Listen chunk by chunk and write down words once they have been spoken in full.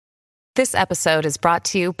This episode is brought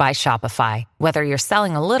to you by Shopify. Whether you're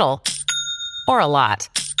selling a little or a lot,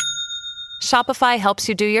 Shopify helps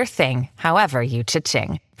you do your thing, however you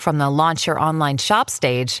cha-ching. From the launch your online shop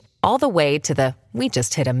stage, all the way to the we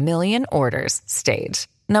just hit 1 million orders stage.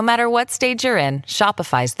 No matter what stage you're in,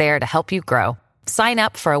 Shopify's there to help you grow. Sign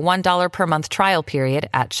up for a $1 per month trial period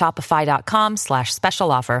at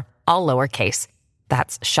shopify.com/special offer, all lowercase.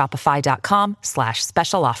 That's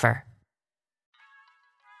shopify.com/special offer.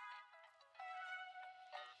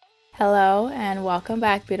 Hello and welcome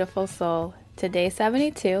back, beautiful soul, to day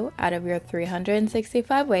 72 out of your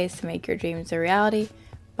 365 ways to make your dreams a reality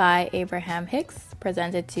by Abraham Hicks,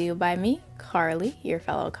 presented to you by me, Carly, your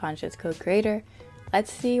fellow conscious co-creator.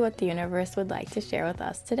 Let's see what the universe would like to share with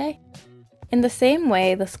us today. In the same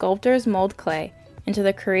way the sculptors mold clay into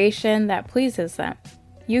the creation that pleases them,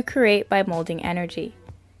 you create by molding energy.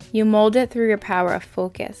 You mold it through your power of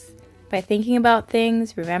focus, by thinking about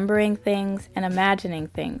things, remembering things, and imagining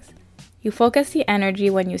things. You focus the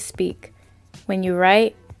energy when you speak, when you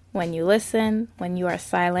write, when you listen, when you are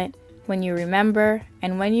silent, when you remember,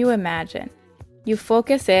 and when you imagine. You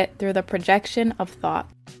focus it through the projection of thought.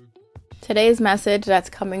 Today's message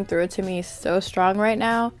that's coming through to me so strong right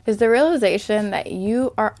now is the realization that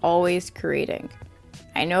you are always creating.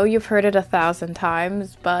 I know you've heard it 1,000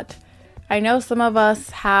 times, but I know some of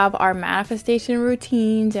us have our manifestation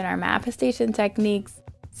routines and our manifestation techniques.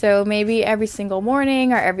 So maybe every single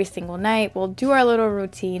morning or every single night, we'll do our little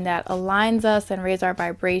routine that aligns us and raises our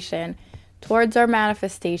vibration towards our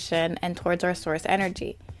manifestation and towards our source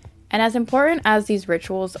energy. And as important as these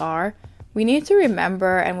rituals are, we need to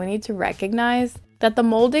remember and we need to recognize that the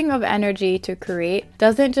molding of energy to create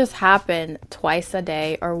doesn't just happen twice a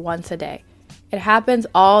day or once a day. It happens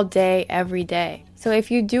all day, every day. So if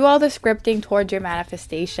you do all the scripting towards your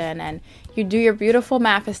manifestation and you do your beautiful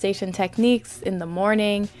manifestation techniques in the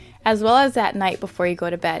morning as well as at night before you go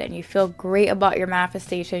to bed, and you feel great about your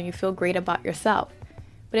manifestation, you feel great about yourself.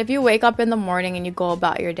 But if you wake up in the morning and you go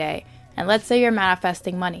about your day, and let's say you're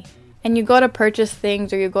manifesting money, and you go to purchase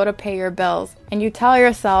things or you go to pay your bills, and you tell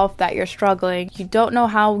yourself that you're struggling, you don't know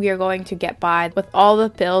how you're going to get by with all the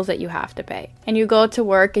bills that you have to pay. And you go to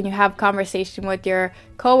work and you have conversation with your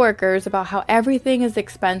coworkers about how everything is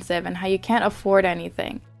expensive and how you can't afford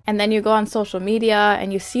anything. And then you go on social media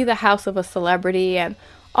and you see the house of a celebrity and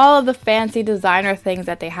all of the fancy designer things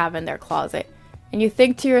that they have in their closet. And you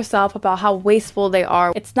think to yourself about how wasteful they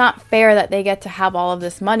are. It's not fair that they get to have all of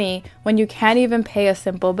this money when you can't even pay a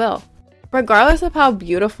simple bill. Regardless of how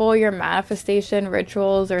beautiful your manifestation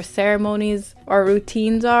rituals or ceremonies or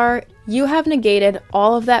routines are, you have negated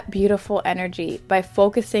all of that beautiful energy by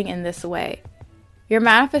focusing in this way. Your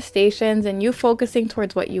manifestations and you focusing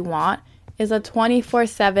towards what you want is a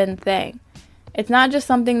 24/7 thing. It's not just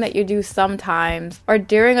something that you do sometimes or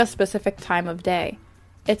during a specific time of day.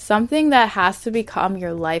 It's something that has to become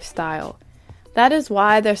your lifestyle. That is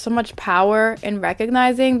why there's so much power in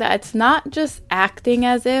recognizing that it's not just acting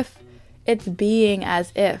as if, it's being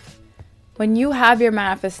as if. When you have your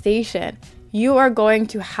manifestation, you are going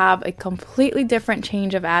to have a completely different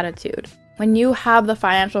change of attitude. When you have the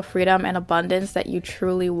financial freedom and abundance that you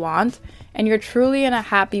truly want, and you're truly in a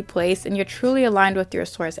happy place and you're truly aligned with your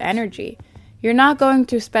source energy, you're not going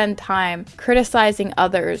to spend time criticizing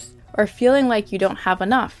others or feeling like you don't have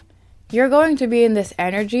enough. You're going to be in this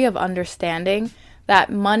energy of understanding that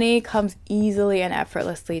money comes easily and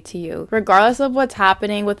effortlessly to you, regardless of what's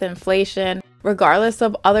happening with inflation, regardless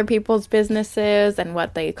of other people's businesses and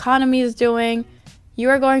what the economy is doing. You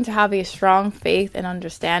are going to have a strong faith and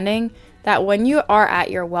understanding that when you are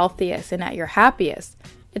at your wealthiest and at your happiest,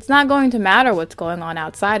 it's not going to matter what's going on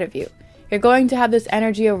outside of you. You're going to have this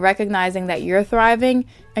energy of recognizing that you're thriving,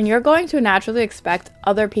 and you're going to naturally expect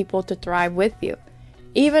other people to thrive with you,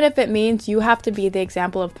 even if it means you have to be the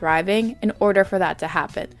example of thriving in order for that to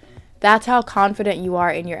happen. That's how confident you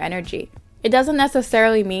are in your energy. It doesn't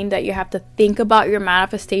necessarily mean that you have to think about your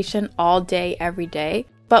manifestation all day, every day,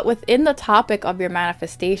 but within the topic of your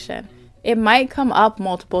manifestation, it might come up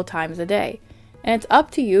multiple times a day. And it's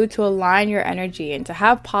up to you to align your energy and to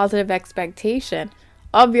have positive expectation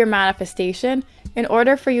of your manifestation in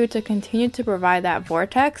order for you to continue to provide that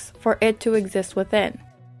vortex for it to exist within.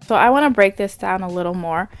 So I want to break this down a little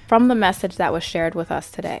more from the message that was shared with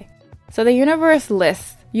us today. So the universe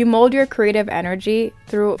lists, you mold your creative energy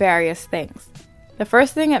through various things. The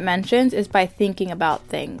first thing it mentions is by thinking about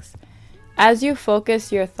things. As you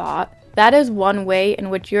focus your thought, that is one way in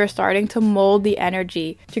which you're starting to mold the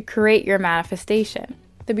energy to create your manifestation.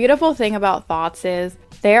 The beautiful thing about thoughts is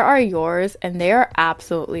they are yours and they are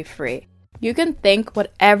absolutely free. You can think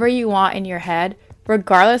whatever you want in your head,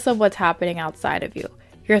 regardless of what's happening outside of you.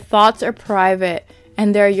 Your thoughts are private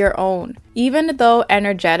and they're your own. Even though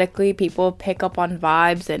energetically people pick up on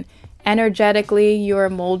vibes and energetically you're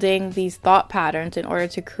molding these thought patterns in order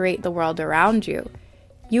to create the world around you,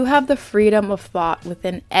 you have the freedom of thought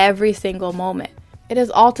within every single moment. It is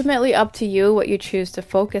ultimately up to you what you choose to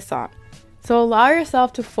focus on. So allow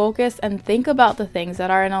yourself to focus and think about the things that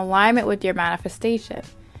are in alignment with your manifestation.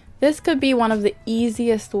 This could be one of the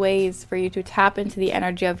easiest ways for you to tap into the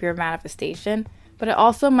energy of your manifestation, but it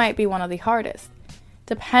also might be one of the hardest.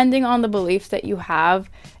 Depending on the beliefs that you have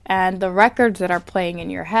and the records that are playing in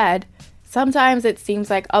your head, sometimes it seems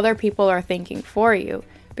like other people are thinking for you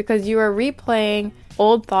because you are replaying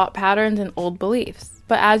old thought patterns and old beliefs.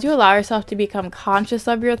 But as you allow yourself to become conscious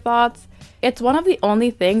of your thoughts, it's one of the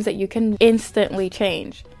only things that you can instantly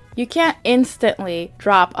change. You can't instantly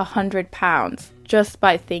drop 100 pounds just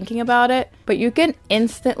by thinking about it, but you can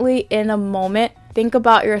instantly, in a moment, think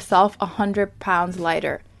about yourself 100 pounds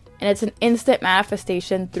lighter. And it's an instant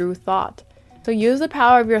manifestation through thought. So use the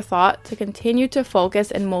power of your thought to continue to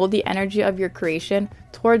focus and mold the energy of your creation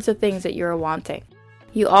towards the things that you're wanting.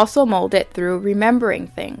 You also mold it through remembering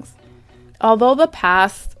things. Although the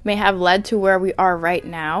past may have led to where we are right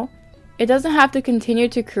now, it doesn't have to continue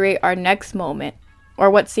to create our next moment or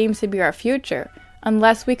what seems to be our future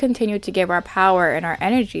unless we continue to give our power and our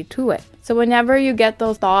energy to it. So whenever you get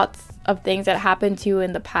those thoughts of things that happened to you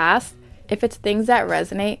in the past, if it's things that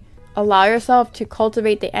resonate, allow yourself to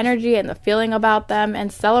cultivate the energy and the feeling about them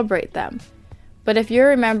and celebrate them. But if you're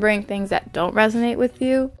remembering things that don't resonate with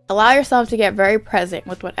you, allow yourself to get very present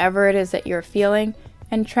with whatever it is that you're feeling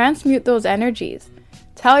and transmute those energies.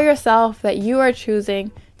 Tell yourself that you are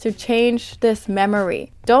choosing to change this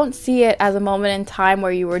memory. Don't see it as a moment in time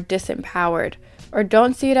where you were disempowered, or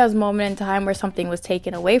don't see it as a moment in time where something was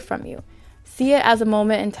taken away from you. See it as a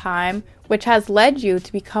moment in time which has led you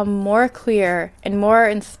to become more clear and more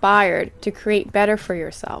inspired to create better for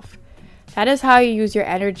yourself. That is how you use your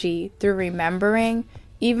energy, through remembering,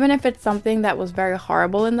 even if it's something that was very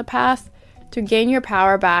horrible in the past, to gain your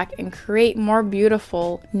power back and create more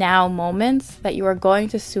beautiful now moments that you are going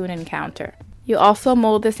to soon encounter. You also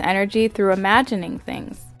mold this energy through imagining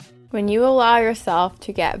things. When you allow yourself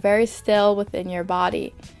to get very still within your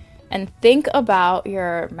body and think about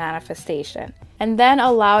your manifestation, and then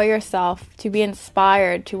allow yourself to be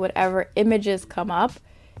inspired to whatever images come up,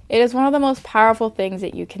 it is one of the most powerful things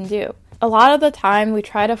that you can do. A lot of the time we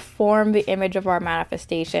try to form the image of our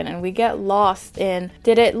manifestation and we get lost in,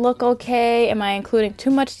 did it look okay? Am I including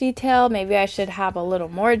too much detail? Maybe I should have a little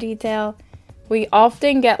more detail. We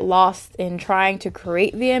often get lost in trying to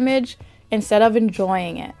create the image instead of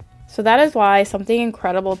enjoying it. So that is why something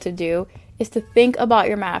incredible to do is to think about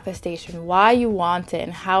your manifestation, why you want it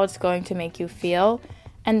and how it's going to make you feel,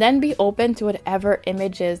 and then be open to whatever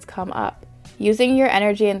images come up. Using your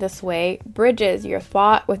energy in this way bridges your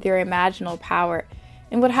thought with your imaginal power.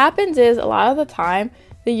 And what happens is, a lot of the time,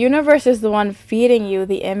 the universe is the one feeding you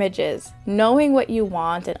the images, knowing what you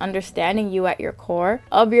want and understanding you at your core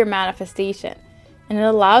of your manifestation. And it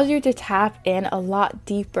allows you to tap in a lot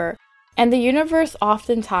deeper. And the universe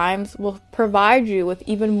oftentimes will provide you with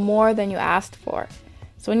even more than you asked for.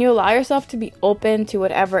 So when you allow yourself to be open to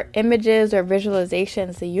whatever images or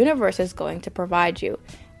visualizations the universe is going to provide you,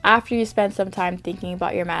 after you spend some time thinking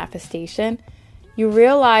about your manifestation, you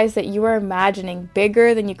realize that you are imagining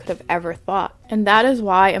bigger than you could have ever thought. And that is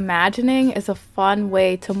why imagining is a fun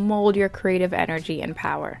way to mold your creative energy and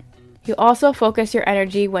power. You also focus your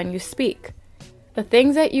energy when you speak. The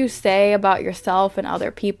things that you say about yourself and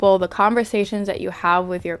other people, the conversations that you have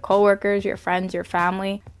with your coworkers, your friends, your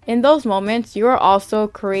family, in those moments, you are also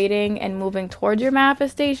creating and moving towards your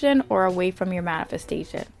manifestation or away from your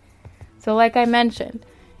manifestation. So like I mentioned,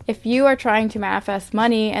 if you are trying to manifest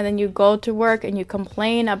money and then you go to work and you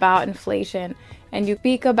complain about inflation and you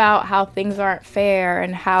speak about how things aren't fair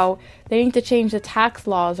and how they need to change the tax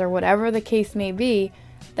laws or whatever the case may be,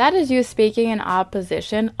 that is you speaking in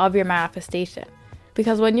opposition of your manifestation.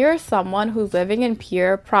 Because when you're someone who's living in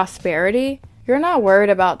pure prosperity, you're not worried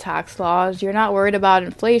about tax laws, you're not worried about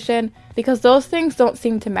inflation, because those things don't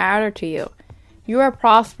seem to matter to you. You are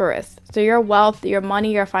prosperous, so your wealth, your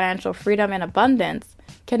money, your financial freedom and abundance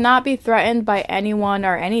cannot be threatened by anyone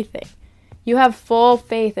or anything. You have full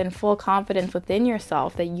faith and full confidence within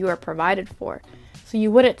yourself that you are provided for, so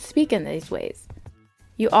you wouldn't speak in these ways.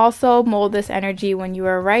 You also mold this energy when you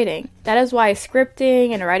are writing. That is why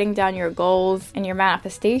scripting and writing down your goals and your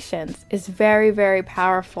manifestations is very, very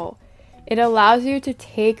powerful. It allows you to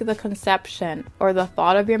take the conception or the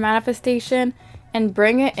thought of your manifestation and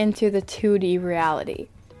bring it into the 2D reality.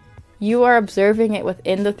 you are observing it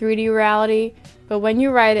within the 3D reality, but when you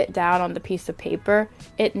write it down on the piece of paper,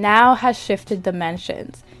 it now has shifted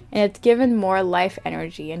dimensions and it's given more life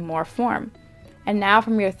energy and more form. And now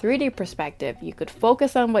from your 3D perspective, you could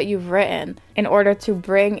focus on what you've written in order to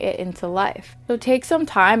bring it into life. So take some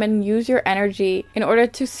time and use your energy in order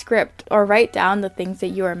to script or write down the things that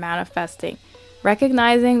you are manifesting,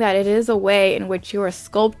 recognizing that it is a way in which you are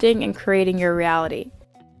sculpting and creating your reality.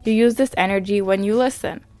 You use this energy when you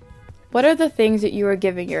listen. What are the things that you are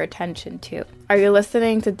giving your attention to? Are you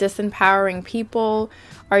listening to disempowering people?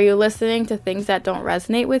 Are you listening to things that don't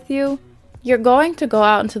resonate with you? You're going to go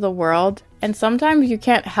out into the world, and sometimes you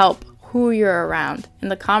can't help who you're around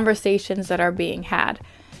and the conversations that are being had.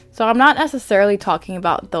 So I'm not necessarily talking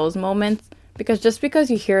about those moments, because just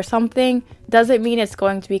because you hear something doesn't mean it's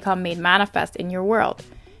going to become made manifest in your world.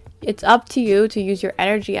 It's up to you to use your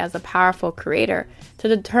energy as a powerful creator to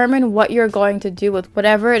determine what you're going to do with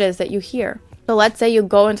whatever it is that you hear. So let's say you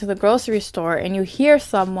go into the grocery store and you hear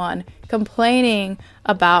someone complaining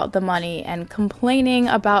about the money and complaining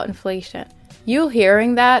about inflation. You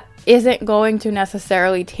hearing that isn't going to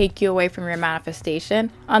necessarily take you away from your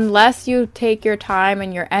manifestation unless you take your time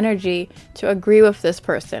and your energy to agree with this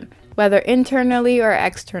person, whether internally or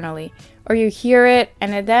externally. Or you hear it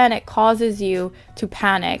and then it causes you to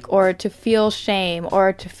panic or to feel shame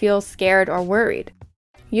or to feel scared or worried.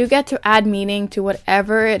 You get to add meaning to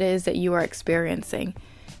whatever it is that you are experiencing.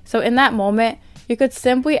 So in that moment, you could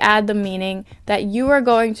simply add the meaning that you are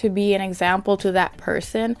going to be an example to that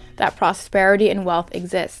person that prosperity and wealth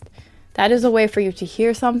exist. That is a way for you to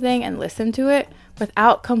hear something and listen to it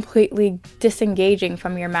without completely disengaging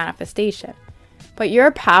from your manifestation. But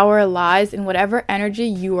your power lies in whatever energy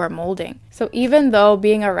you are molding. So even though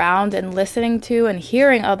being around and listening to and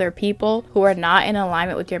hearing other people who are not in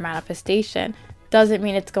alignment with your manifestation doesn't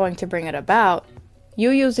mean it's going to bring it about, you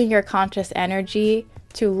using your conscious energy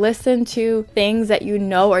to listen to things that you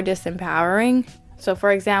know are disempowering. So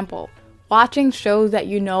for example, watching shows that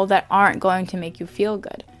you know that aren't going to make you feel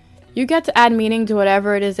good. You get to add meaning to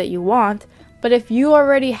whatever it is that you want, but if you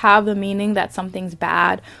already have the meaning that something's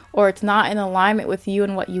bad or it's not in alignment with you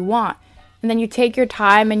and what you want, and then you take your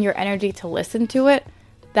time and your energy to listen to it,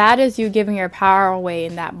 that is you giving your power away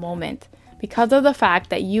in that moment because of the fact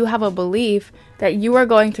that you have a belief that you are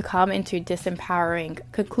going to come into disempowering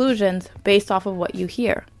conclusions based off of what you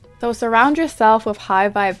hear. So surround yourself with high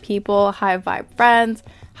vibe people, high vibe friends,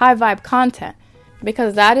 high vibe content,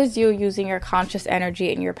 because that is you using your conscious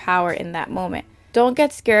energy and your power in that moment. Don't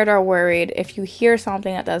get scared or worried if you hear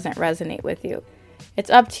something that doesn't resonate with you. It's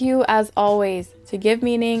up to you, as always, to give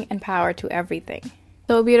meaning and power to everything.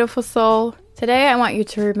 So beautiful soul, today I want you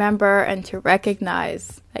to remember and to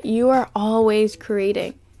recognize that you are always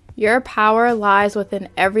creating. Your power lies within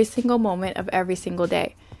every single moment of every single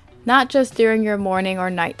day, not just during your morning or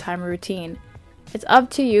nighttime routine. It's up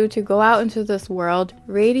to you to go out into this world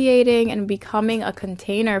radiating and becoming a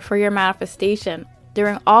container for your manifestation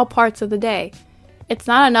during all parts of the day. It's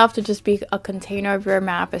not enough to just be a container of your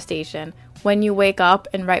manifestation when you wake up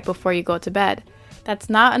and right before you go to bed. That's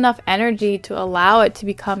not enough energy to allow it to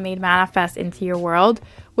become made manifest into your world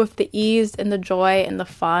with the ease and the joy and the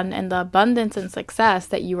fun and the abundance and success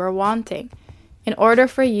that you are wanting. In order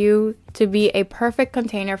for you to be a perfect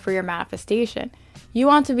container for your manifestation, you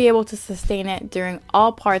want to be able to sustain it during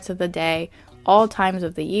all parts of the day, all times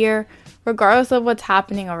of the year, regardless of what's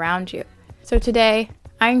happening around you. So today,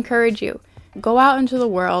 I encourage you, go out into the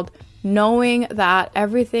world knowing that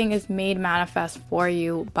everything is made manifest for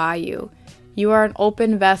you, by you. You are an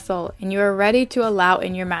open vessel and you are ready to allow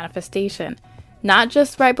in your manifestation, not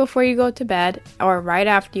just right before you go to bed or right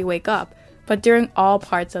after you wake up, but during all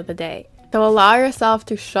parts of the day. So allow yourself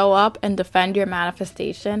to show up and defend your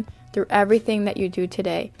manifestation through everything that you do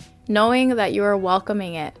today, knowing that you are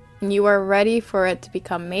welcoming it and you are ready for it to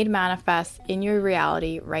become made manifest in your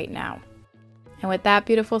reality right now. And with that,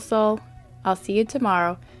 beautiful soul, I'll see you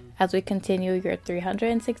tomorrow as we continue your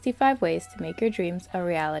 365 ways to make your dreams a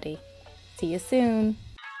reality. See you soon.